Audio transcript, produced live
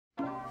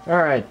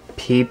Alright,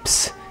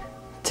 peeps.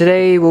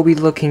 Today we'll be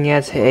looking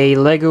at a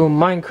LEGO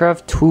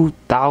Minecraft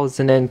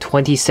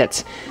 2020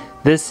 set.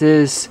 This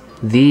is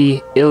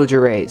the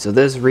Illager. So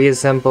this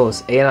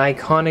reassembles an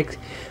iconic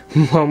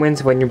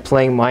moment when you're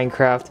playing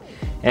Minecraft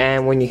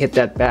and when you hit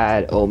that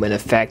bad omen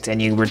effect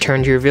and you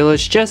return to your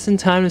village just in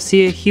time to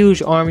see a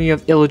huge army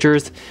of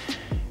Illagers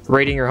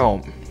raiding your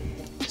home.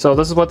 So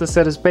this is what the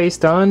set is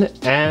based on,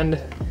 and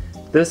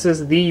this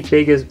is the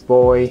biggest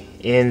boy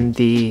in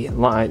the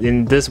line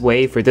in this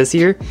wave for this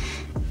year,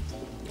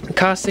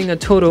 costing a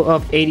total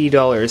of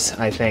 $80,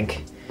 I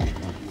think.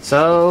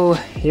 So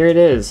here it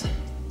is,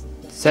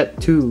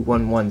 set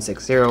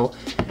 21160,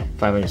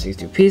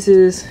 562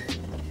 pieces,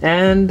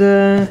 and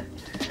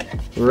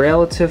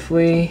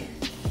relatively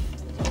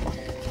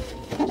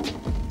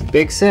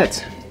big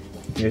set.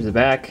 Here's the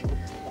back.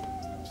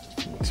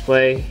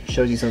 Display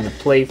shows you some of the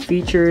play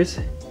features.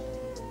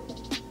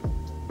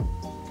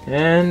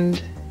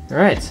 And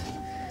alright,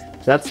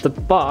 that's the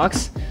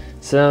box.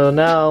 So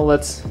now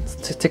let's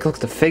take a look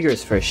at the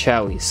figures first,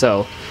 shall we?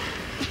 So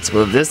let's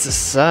move this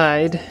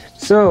aside.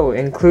 So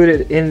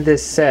included in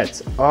this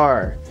set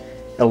are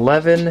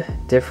 11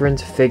 different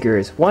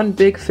figures, one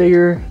big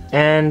figure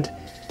and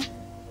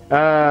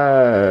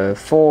 5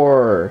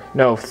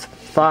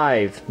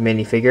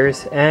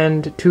 minifigures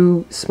and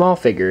 2 small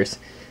figures.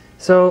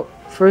 So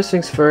first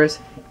things first,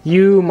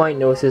 you might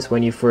notice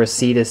when you first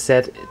see this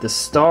set, the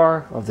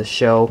star of the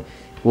show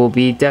will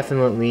be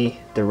definitely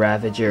the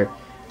Ravager.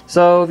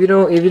 So if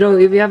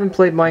you haven't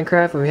played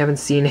Minecraft and you haven't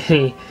seen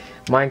any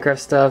Minecraft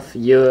stuff,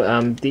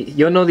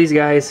 you'll know these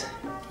guys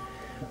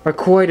are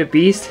quite a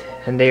beast,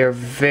 and they are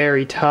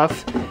very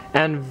tough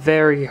and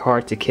very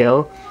hard to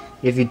kill.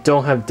 If you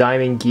don't have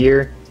diamond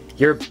gear,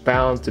 you're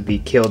bound to be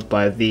killed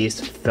by these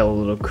fellow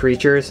little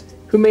creatures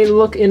who may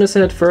look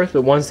innocent at first,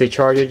 but once they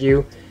charge at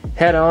you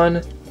head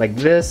on like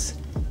this,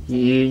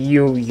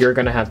 you're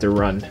gonna have to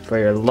run for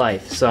your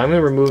life. So I'm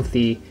gonna remove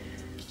the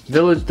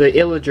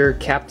Illager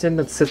captain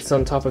that sits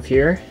on top of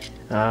here,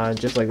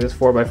 just like this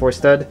 4x4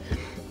 stud,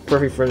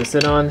 perfect for him to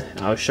sit on.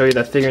 I'll show you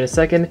that figure in a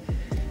second.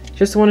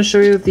 Just want to show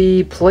you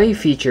the play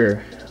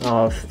feature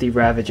of the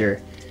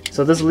Ravager.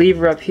 So this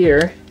lever up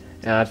here,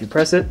 if you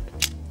press it,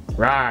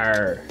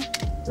 rawr,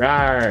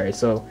 rawr.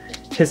 So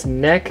his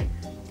neck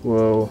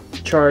will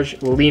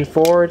lean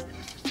forward,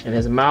 and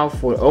his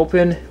mouth will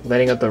open,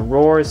 letting out the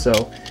roar.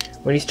 So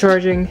when he's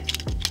charging,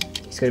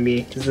 he's gonna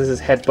be, this is his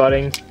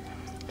headbutting.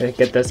 Gonna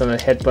get this on a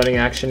headbutting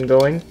action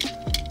going.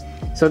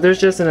 So there's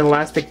just an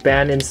elastic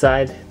band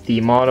inside the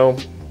model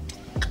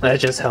that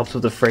just helps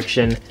with the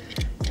friction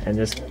and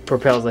just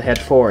propels the head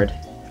forward.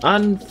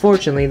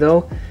 Unfortunately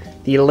though,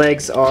 the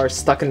legs are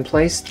stuck in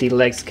place. The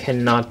legs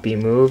cannot be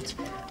moved.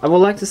 I would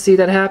like to see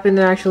that happen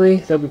actually.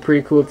 That would be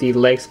pretty cool if the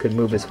legs could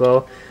move as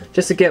well,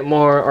 just to get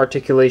more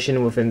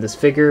articulation within this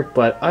figure.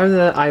 But other than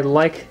that, I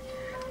like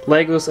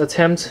LEGO's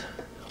attempt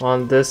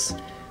on this.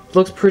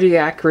 Looks pretty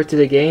accurate to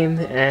the game,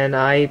 and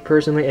I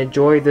personally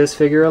enjoy this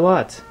figure a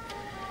lot.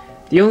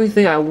 The only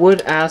thing I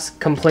would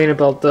complain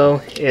about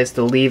though is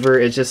the lever.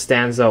 It just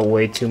stands out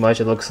way too much.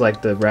 It looks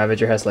like the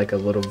Ravager has like a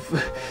little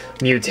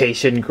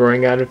mutation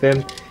growing out of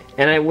him.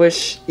 And I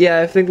wish,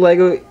 I think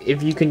LEGO,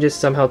 if you can just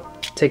somehow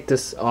take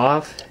this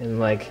off and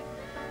like,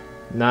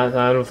 I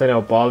don't think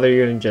it'll bother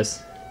you, and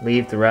just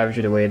leave the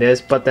Ravager the way it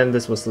is, but then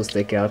this will still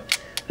stick out.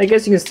 I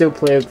guess you can still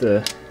play with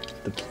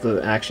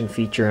the action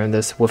feature on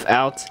this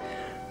without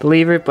the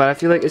lever, but I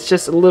feel like it's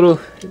just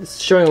it's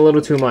showing a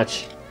little too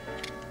much.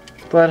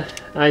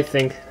 But I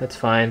think that's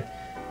fine,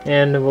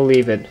 and we'll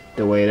leave it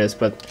the way it is.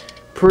 But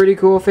pretty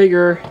cool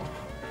figure.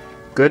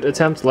 Good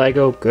attempt,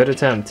 LEGO, good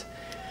attempt.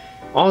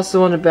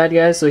 Also on the bad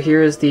guys, so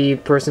here is the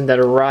person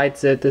that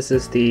rides it. This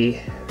is the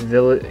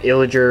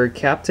Illager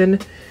captain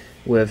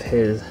with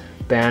his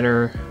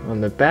banner on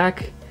the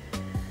back,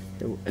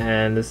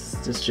 and this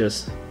is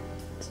just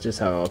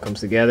how it all comes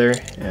together,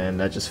 and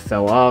that just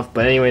fell off.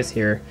 But anyways,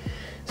 here,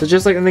 so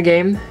just like in the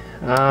game,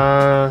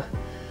 the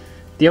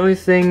only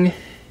thing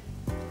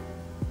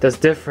that's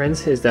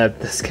different is that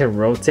this can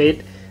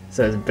rotate,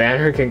 so his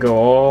banner can go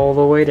all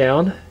the way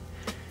down.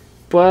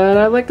 But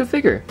I like the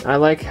figure. I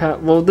like how,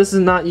 well, this is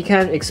not, you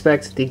can't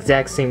expect the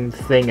exact same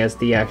thing as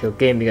the actual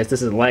game because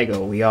this is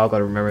LEGO. We all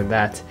gotta remember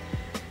that.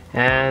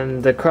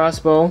 And the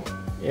crossbow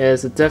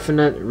is a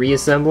definite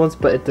reassemblance,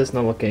 but it does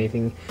not look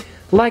anything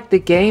like the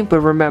game. But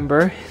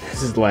remember,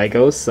 this is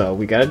LEGO, so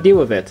we gotta deal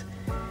with it.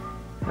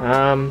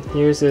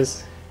 Here's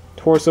his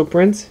torso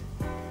print.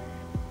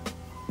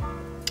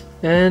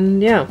 And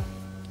yeah,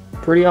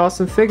 pretty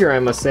awesome figure, I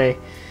must say.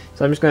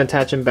 So I'm just gonna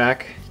attach him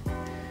back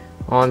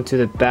onto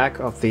the back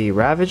of the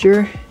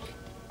Ravager.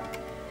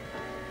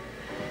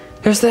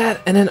 There's that,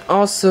 and then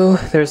also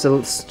there's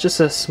just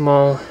a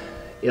small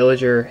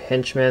Illager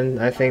henchman.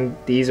 I think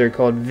these are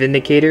called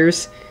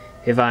Vindicators,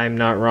 if I'm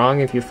not wrong.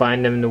 If you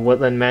find them in the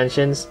Woodland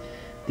Mansions,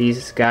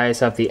 these guys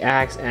have the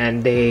axe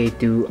and they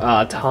do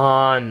a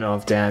ton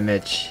of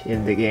damage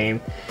in the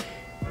game.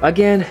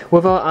 Again,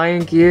 without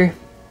iron gear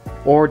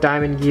or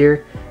diamond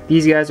gear,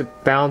 these guys are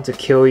bound to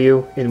kill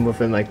you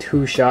within like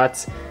 2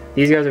 shots.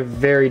 These guys are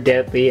very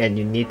deadly and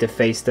you need to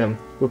face them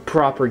with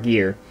proper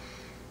gear.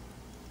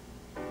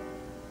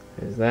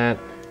 There's that.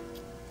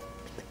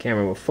 The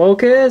camera will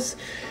focus.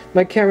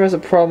 My camera has a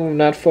problem with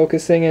not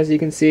focusing, as you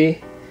can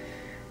see.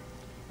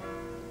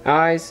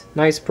 Eyes,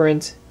 nice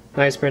print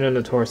on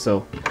the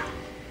torso.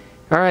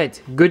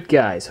 Alright, good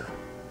guys.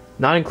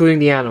 Not including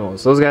the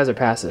animals, those guys are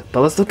passive.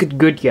 But let's look at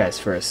good guys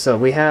first. So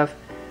we have,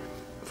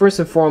 first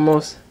and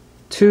foremost,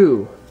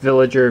 2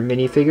 villager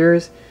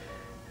minifigures.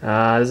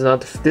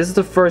 This is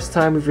the first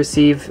time we've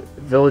received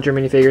villager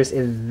minifigures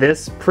in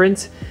this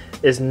print.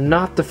 Is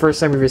not the first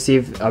time we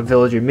received a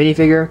villager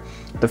minifigure.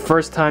 The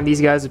first time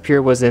these guys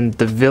appeared was in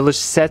the village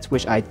set,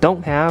 which I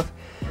don't have.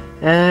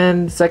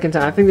 And the second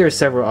time, I think there are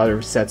several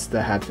other sets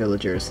that had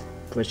villagers,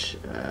 which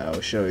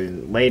I'll show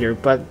you later.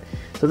 But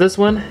so this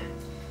one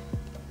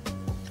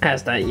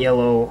has that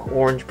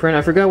yellow-orange print.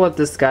 I forgot what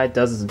this guy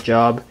does as a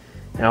job,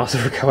 and I also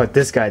forgot what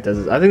this guy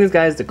does. I think this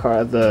guy is the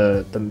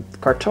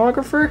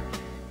cartographer.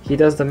 He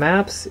does the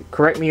maps.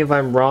 Correct me if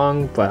I'm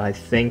wrong, but I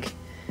think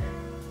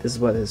this is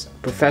what his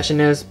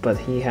profession is. But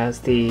he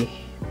has the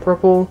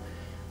purple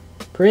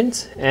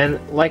print, and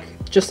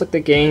just like the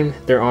game,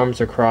 their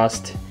arms are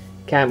crossed.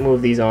 Can't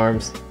move these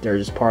arms. They're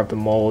just part of the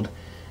mold.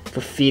 For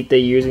feet, they're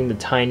using the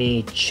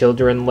tiny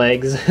children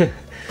legs. They're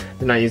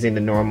not using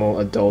the normal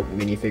adult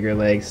minifigure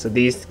legs, so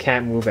these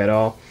can't move at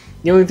all.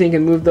 The only thing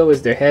can move though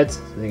is their heads,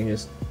 so they can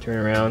just turn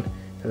around.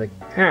 They're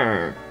like,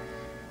 huh,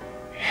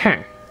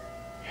 huh,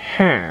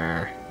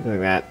 huh, like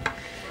that.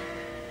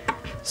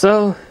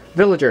 So,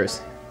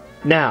 villagers.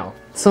 Now,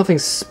 something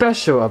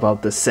special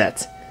about this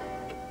set.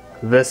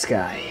 This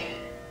guy.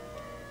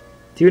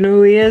 Do you know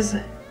who he is?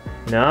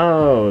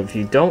 No, if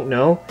you don't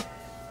know,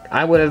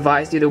 I would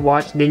advise you to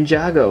watch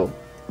Ninjago.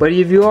 But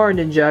if you are a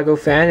Ninjago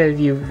fan and if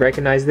you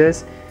recognize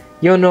this,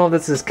 you'll know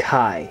this is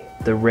Kai,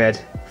 the red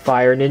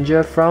fire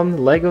ninja from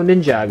Lego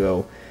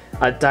Ninjago.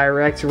 A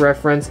direct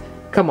reference.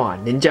 Come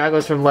on,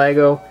 Ninjago's from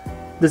Lego.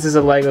 This is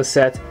a Lego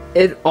set.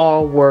 It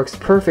all works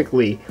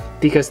perfectly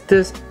because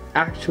this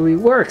actually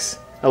works.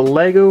 A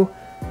Lego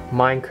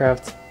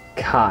Minecraft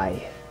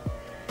Kai.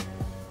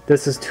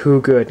 This is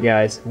too good,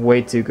 guys.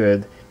 Way too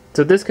good.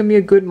 So this can be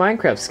a good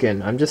Minecraft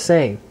skin. I'm just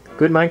saying.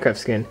 Good Minecraft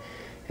skin.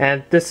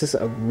 And this is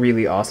a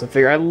really awesome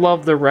figure. I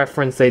love the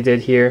reference they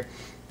did here.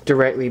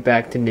 Directly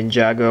back to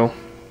Ninjago.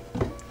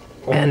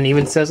 And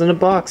even says in the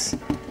box,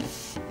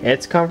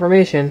 it's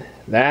confirmation.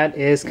 That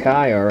is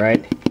Kai,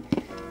 alright.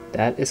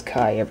 That is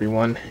Kai,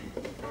 everyone.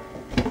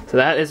 So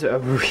that is a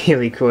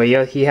really cool.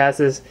 He has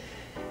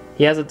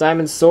a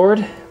diamond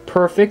sword.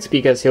 Perfect,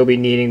 because he'll be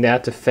needing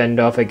that to fend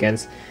off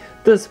against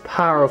this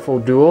powerful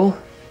duel.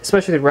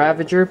 Especially the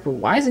Ravager, but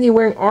why isn't he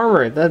wearing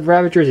armor? That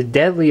Ravager is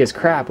deadly as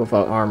crap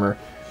without armor.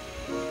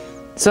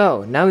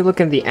 So, now we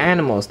look at the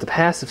animals, the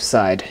passive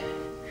side.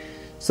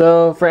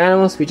 So, for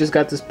animals, we just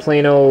got this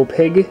plain old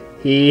pig.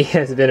 He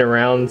has been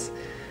around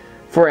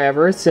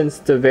forever, since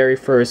the very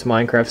first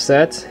Minecraft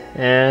set.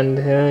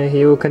 And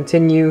he will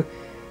continue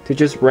to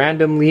just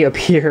randomly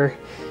appear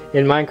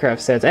in Minecraft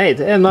sets.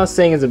 Hey, I'm not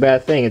saying it's a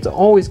bad thing. It's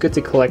always good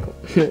to collect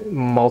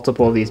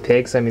multiple of these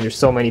pigs. I mean, there's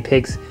so many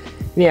pigs in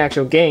the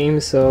actual game,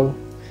 so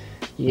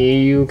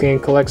you can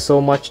collect so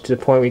much to the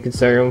point where you can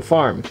start your own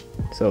farm.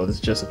 So it's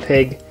just a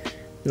pig,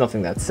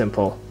 nothing that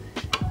simple.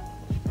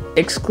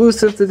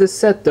 Exclusive to this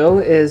set though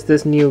is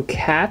this new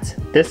cat.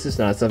 This is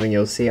not something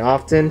you'll see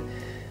often.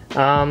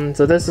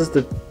 So this is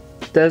the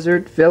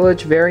Desert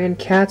Village variant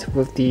cat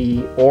with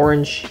the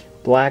orange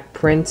black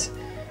print.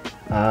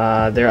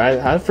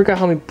 I forgot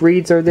how many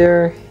breeds are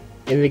there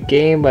in the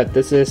game, but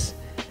this is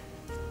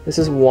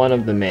one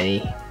of the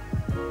many.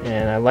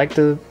 And I like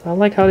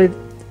how they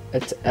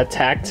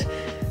attacked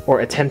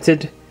or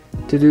attempted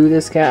to do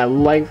this cat. I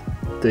like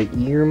the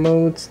ear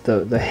modes.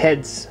 The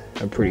heads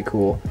are pretty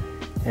cool,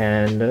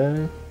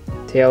 and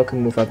tail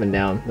can move up and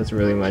down. That's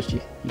really much.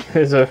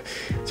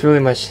 It's really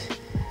much.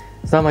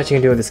 It's not much you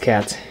can do with this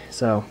cat.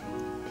 So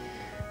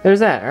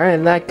there's that. All right,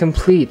 and that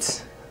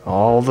completes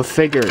all the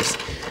figures.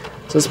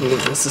 So let's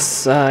move this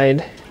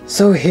aside.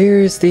 So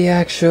here's the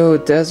actual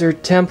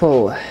desert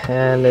temple,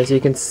 and as you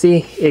can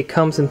see, it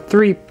comes in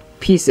 3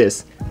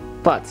 pieces,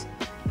 but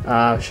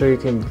I'm sure you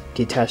can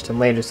detach them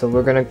later. So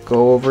we're gonna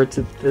go over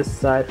to this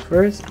side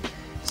first.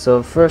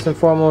 So first and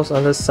foremost,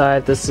 on this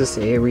side, this is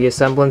a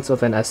reassemblance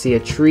of an acacia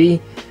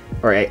tree,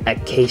 or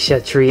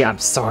acacia tree. I'm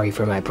sorry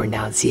for my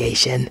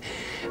pronunciation,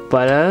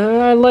 but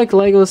I like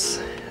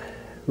Lego's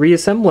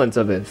reassemblance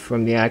of it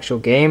from the actual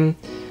game.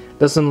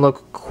 Doesn't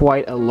look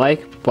quite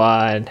alike,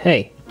 but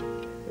hey,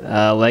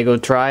 Lego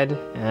tried,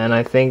 and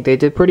I think they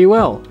did pretty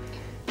well.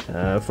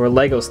 For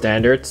Lego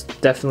standards,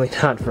 definitely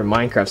not for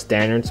Minecraft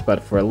standards,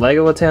 but for a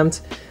Lego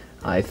attempt,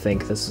 I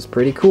think this is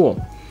pretty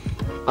cool.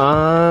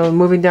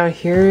 Moving down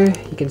here,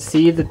 you can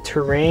see the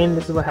terrain.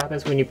 This is what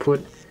happens when you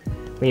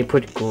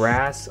put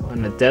grass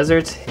on a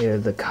desert.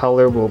 The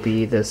color will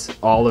be this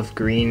olive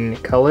green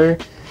color,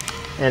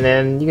 and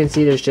then you can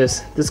see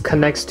this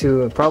connects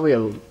to probably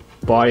a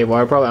body of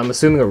water. I'm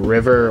assuming a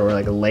river or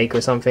like a lake or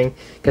something,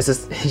 because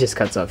it just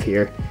cuts off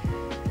here.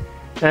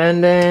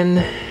 And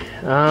then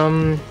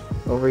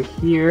over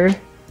here,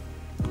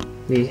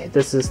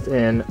 this is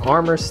an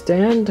armor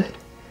stand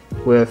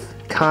with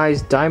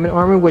Kai's diamond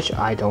armor, which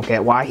I don't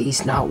get why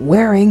he's not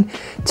wearing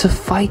to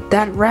fight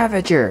that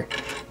Ravager.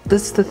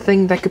 This is the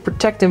thing that could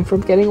protect him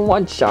from getting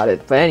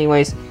one-shotted. But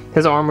anyways,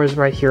 his armor is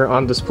right here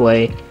on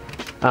display.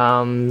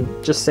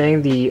 Just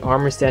saying, the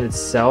armor stand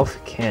itself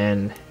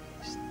can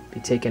be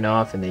taken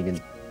off, and then you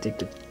can take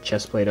the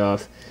chest plate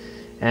off.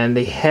 And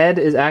the head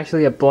is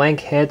actually a blank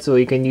head, so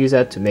you can use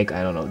that to make,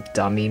 I don't know,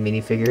 dummy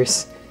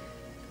minifigures.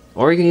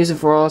 Or you can use it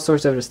for all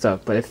sorts of other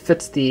stuff, but it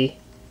fits the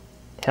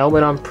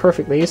helmet on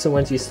perfectly, so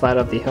once you slide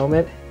up the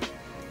helmet,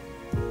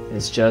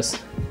 it's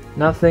just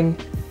nothing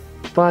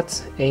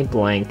but a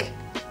blank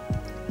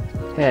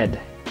head.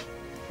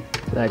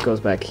 So that goes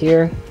back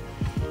here.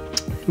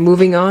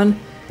 Moving on,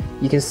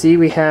 you can see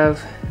we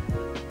have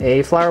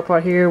a flower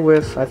pot here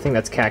with, I think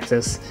that's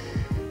cactus.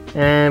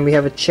 And we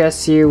have a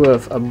chest here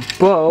with a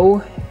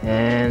bow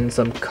and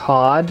some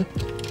cod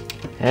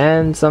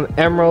and some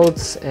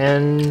emeralds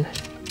and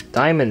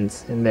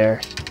diamonds in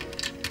there.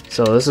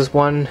 So this is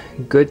one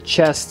good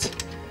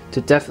chest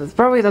to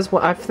probably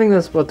I think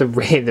that's what the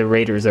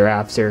raiders are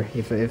after,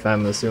 if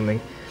I'm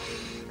assuming.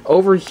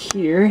 Over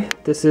here,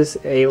 this is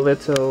a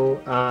little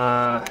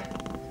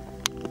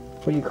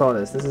what do you call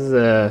this? This is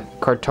a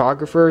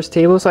cartographer's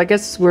table. So I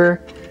guess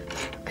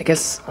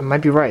I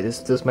might be right.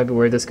 This might be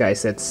where this guy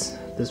sits.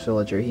 This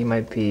villager,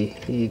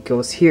 he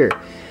goes here.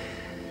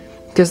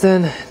 Because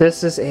then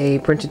this is a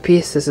printed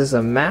piece, this is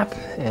a map,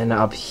 and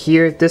up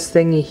here, this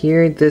thingy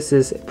here, this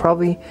is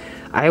probably,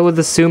 I would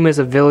assume is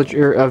a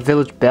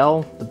village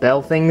bell, the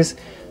bell things,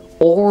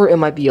 or it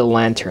might be a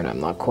lantern, I'm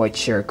not quite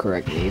sure,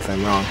 correct me if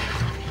I'm wrong.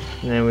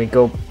 And then we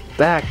go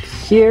back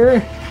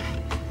here,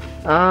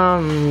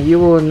 you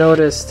will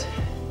notice,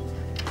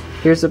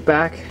 here's the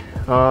back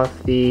of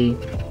the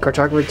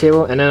cartographer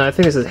table, and then I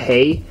think this is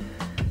hay.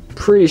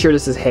 Pretty sure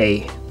this is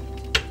hay.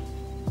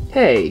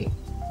 Hey,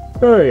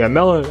 a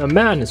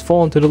man has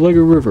fallen to the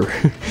Illager River.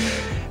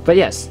 But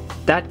yes,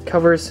 that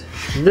covers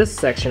this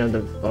section of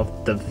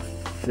the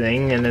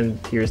thing, and then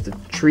here's the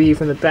tree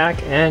from the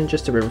back and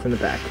just the river from the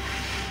back.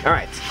 All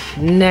right,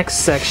 next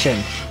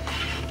section.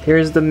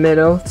 Here's the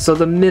middle. So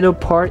the middle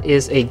part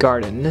is a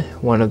garden,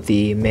 one of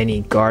the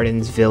many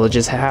gardens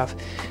villages have.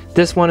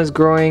 This one is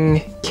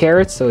growing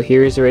carrots, so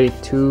here's already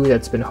 2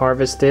 that's been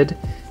harvested.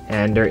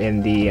 And they're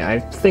in the, I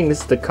think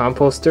this is the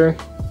composter.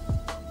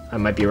 I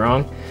might be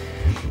wrong.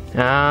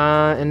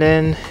 And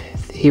then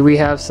here we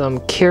have some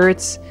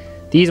carrots.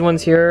 These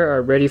ones here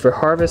are ready for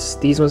harvest.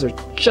 These ones are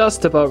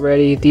just about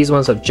ready. These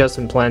ones have just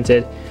been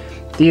planted.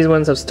 These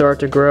ones have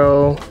started to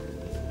grow.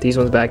 These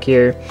ones back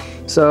here.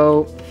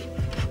 So,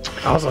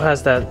 also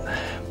has that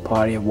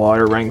body of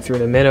water running through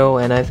the middle.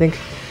 And I think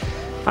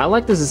I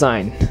like the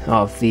design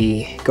of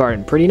the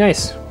garden. Pretty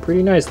nice.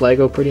 Pretty nice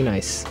Lego. Pretty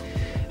nice.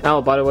 Oh,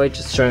 by the way,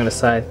 just showing on the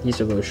side, these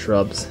are little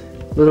shrubs.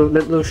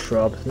 Little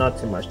shrubs, not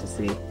too much to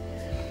see.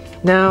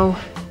 Now,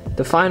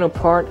 the final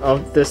part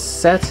of this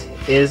set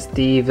is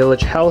the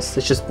village house.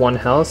 It's just one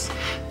house.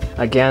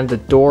 Again, the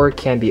door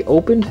can be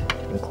opened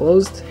and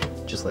closed,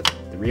 just like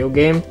the real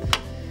game.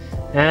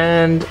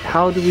 And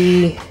how do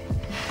we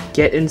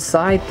get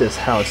inside this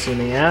house, you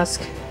may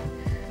ask?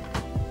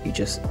 You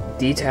just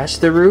detach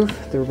the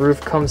roof. The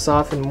roof comes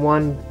off in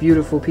one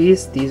beautiful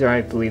piece. These are,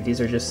 I believe, these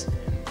are just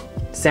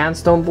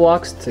sandstone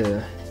blocks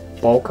to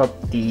bulk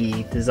up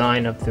the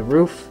design of the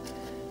roof,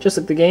 just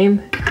like the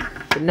game.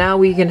 But now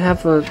we can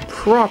have a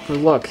proper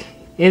look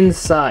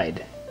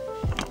inside.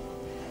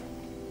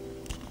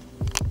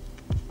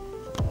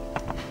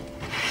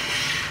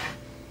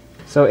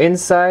 So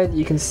inside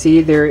you can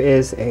see there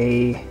is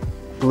a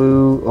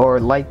blue or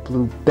light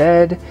blue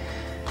bed.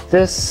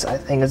 This I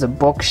think is a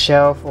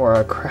bookshelf or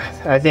a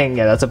craft. I think,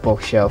 yeah, that's a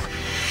bookshelf.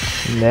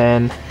 And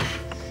then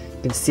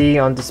you can see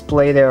on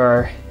display there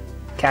are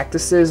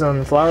cactuses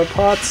on flower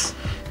pots.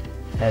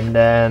 And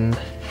then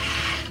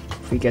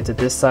if we get to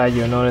this side,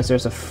 you'll notice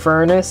there's a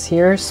furnace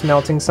here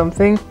smelting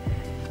something.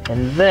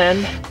 And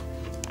then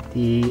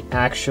the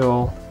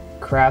actual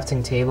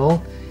crafting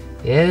table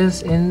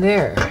is in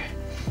there.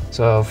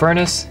 So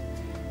furnace,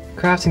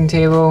 crafting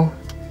table,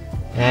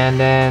 and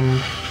then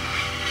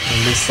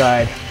on this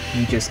side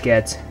you just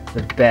get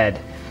the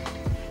bed.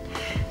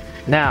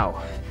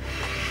 Now,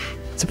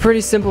 it's a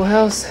pretty simple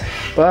house,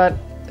 but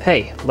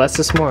hey, less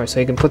is more, so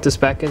you can put this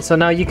back in. So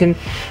now you can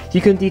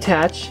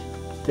detach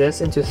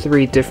this into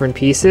 3 different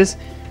pieces.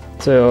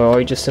 So all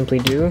you just simply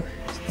do,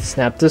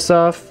 snap this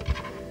off,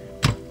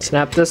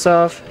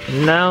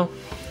 and now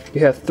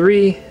you have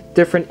 3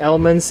 different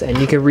elements, and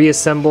you can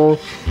reassemble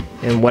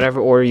in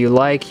whatever order you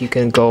like. You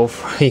can go,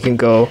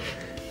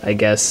 I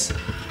guess,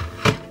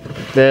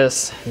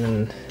 this,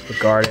 and the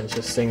garden's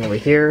just sitting over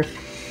here.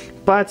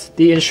 But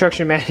the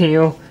instruction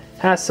manual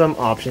has some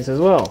options as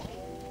well.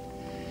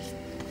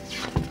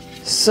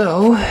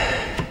 So,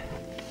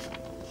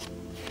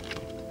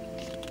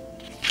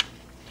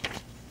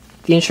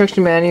 the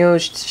instruction manual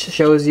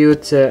shows you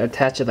to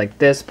attach it like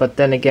this, but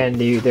then again,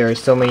 there are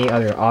so many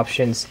other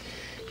options.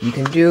 you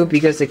can do,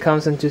 because it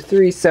comes into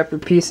 3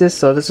 separate pieces,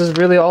 so this is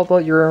really all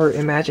about your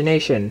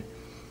imagination.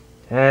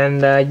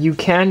 And you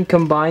can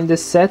combine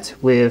this set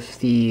with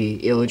the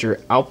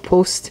Illager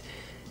Outpost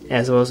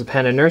as well as the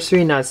Panda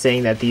Nursery. Not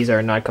saying that these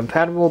are not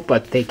compatible,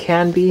 but they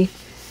can be.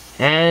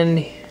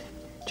 And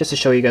just to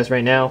show you guys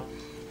right now,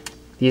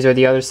 these are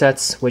the other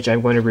sets which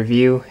I'm going to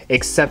review,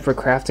 except for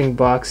Crafting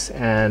Box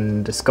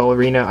and the Skull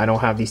Arena. I don't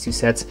have these 2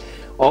 sets.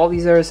 All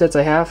these other sets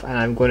I have, and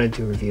I'm going to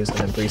do reviews on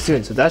them pretty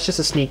soon. So that's just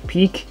a sneak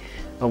peek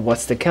of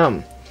what's to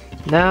come.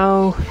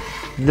 Now,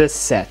 this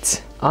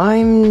set.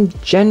 I'm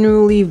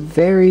generally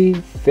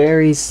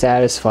very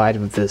satisfied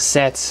with this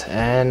set,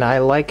 and I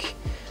like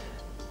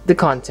the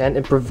content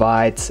it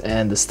provides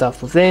and the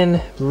stuff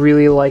within.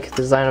 Really like the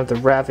design of the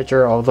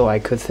Ravager, although I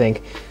could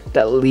think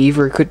that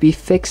lever could be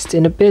fixed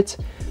in a bit.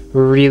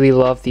 Really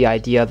love the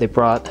idea they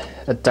brought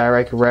a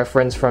direct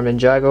reference from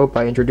Ninjago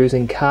by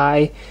introducing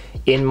Kai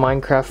in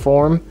Minecraft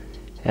form,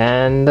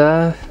 and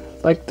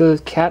like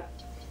the cat,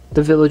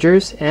 the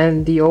villagers,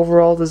 and the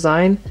overall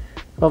design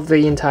of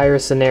the entire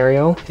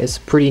scenario is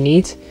pretty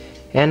neat,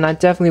 and I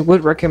definitely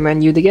would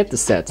recommend you to get the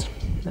set.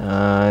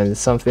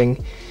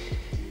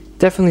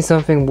 Definitely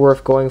something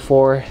worth going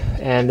for,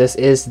 and this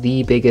is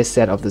the biggest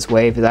set of this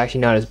wave. It's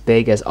actually not as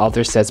big as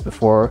other sets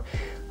before,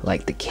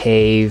 like the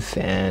cave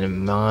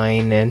and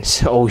mine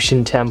and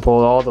ocean temple,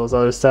 all those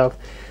other stuff.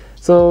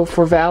 So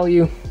for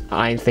value,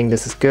 I think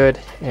this is good,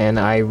 and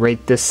I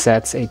rate this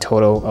set a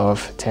total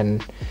of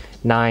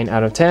 9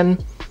 out of 10.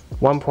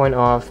 1 point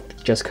off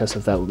just because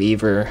of that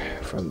lever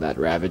from that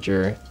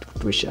Ravager,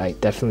 which I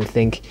definitely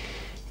think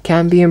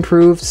can be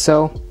improved.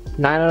 So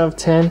 9 out of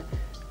 10.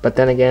 But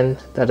then again,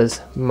 that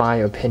is my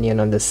opinion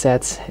on the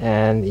set,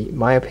 and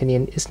my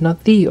opinion is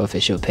not the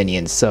official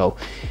opinion. So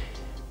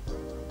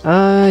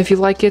if you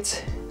like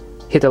it,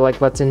 hit the like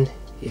button.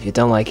 If you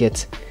don't like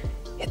it,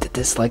 hit the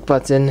dislike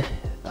button.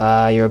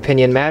 Your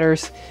opinion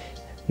matters,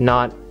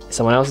 not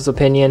someone else's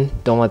opinion.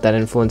 Don't let that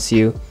influence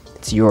you.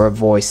 It's your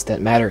voice that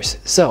matters.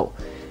 So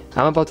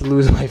I'm about to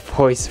lose my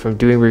voice from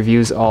doing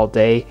reviews all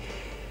day.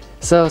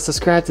 So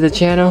subscribe to the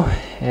channel,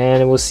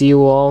 and we'll see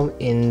you all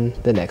in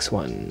the next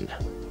one.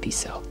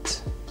 Peace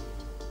out.